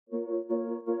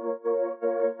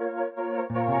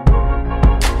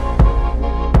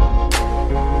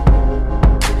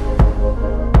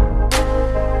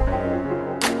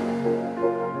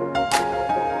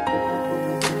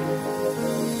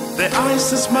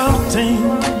ice is melting,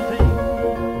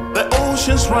 the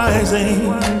ocean's rising,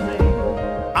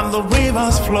 and the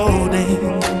rivers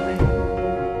floating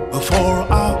before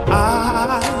our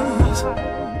eyes.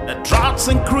 The drought's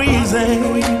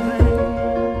increasing,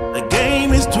 the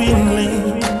game is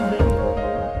dwindling,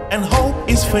 and hope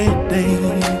is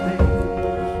fading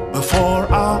before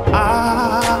our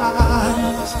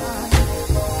eyes.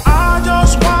 I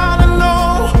just wanna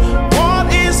know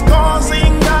what is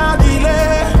causing the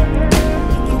delay.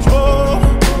 Control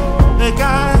the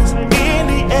guys in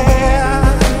the air,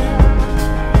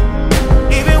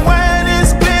 even when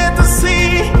it's clear to see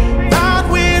that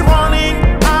we're running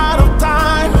out of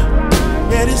time.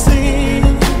 Yet it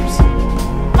seems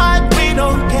like we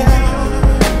don't care.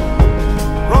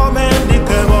 Romantic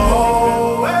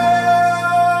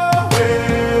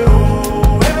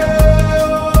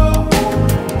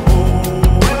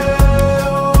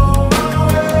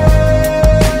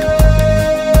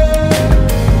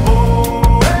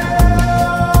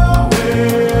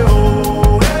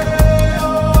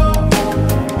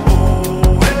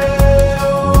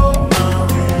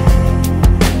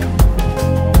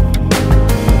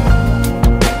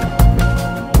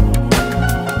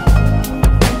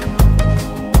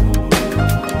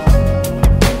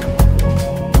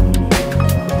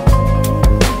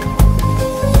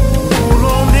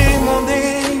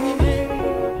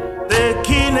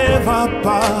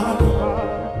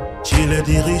chez les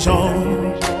dirigeants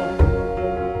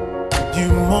du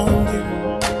monde.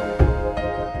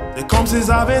 C'est comme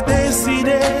s'ils avaient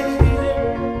décidé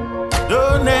de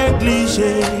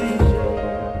négliger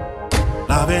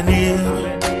l'avenir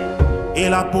et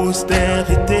la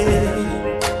postérité.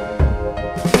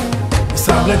 Il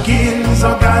semble qu'ils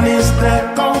organisent des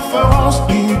conférences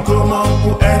uniquement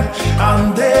pour être en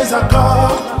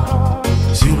désaccord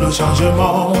sur le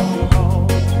changement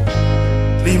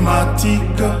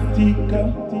climatique.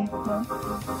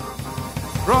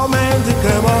 Romantic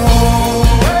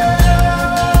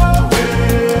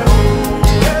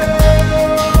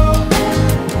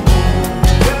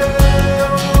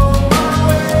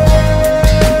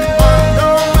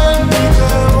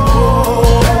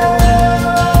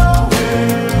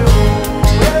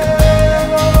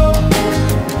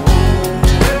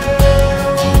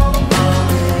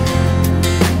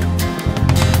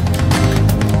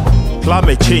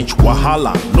Climate change,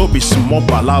 wahala, no be small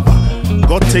palava.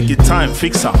 God take your time,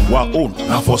 fix am, our own,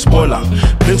 now for spoiler.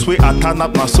 Place where I turn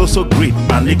up, now so greed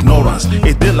and ignorance.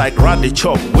 It dey like rat the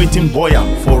chop, waiting boy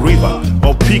for river.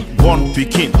 Or pig born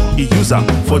pikin, he use am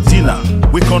for dinner.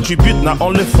 We contribute not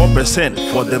only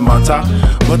 4% for the matter,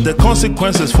 but the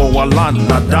consequences for our land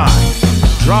na die.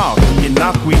 Drought,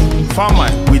 inaqui,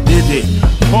 famine, we did it.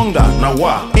 Hunger, na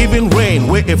wa, even rain,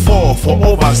 where it fall for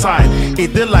oversight.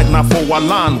 It did like na for our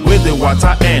land, where the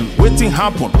water end. Waiting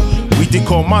happen, we the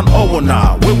command over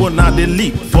now. We will not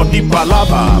leap for the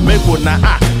palava. Make we not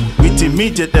act with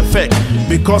immediate effect,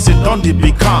 because it don't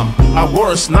become a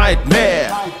worst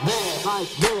nightmare.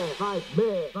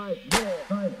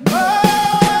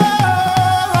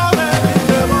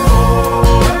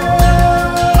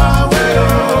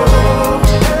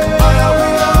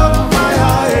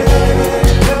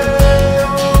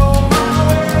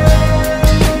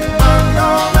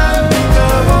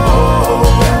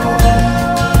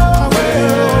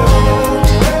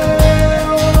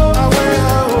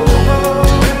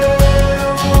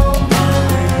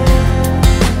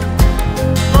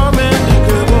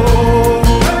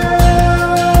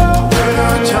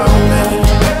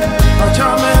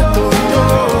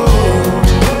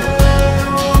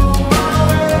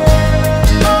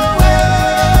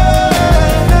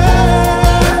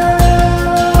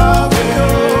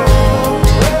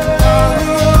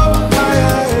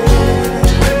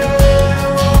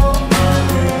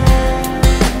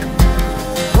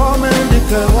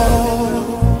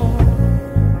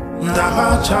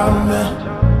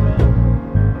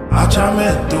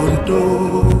 Achame tuntu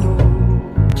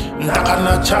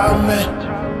ndakana chame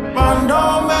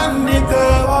pando men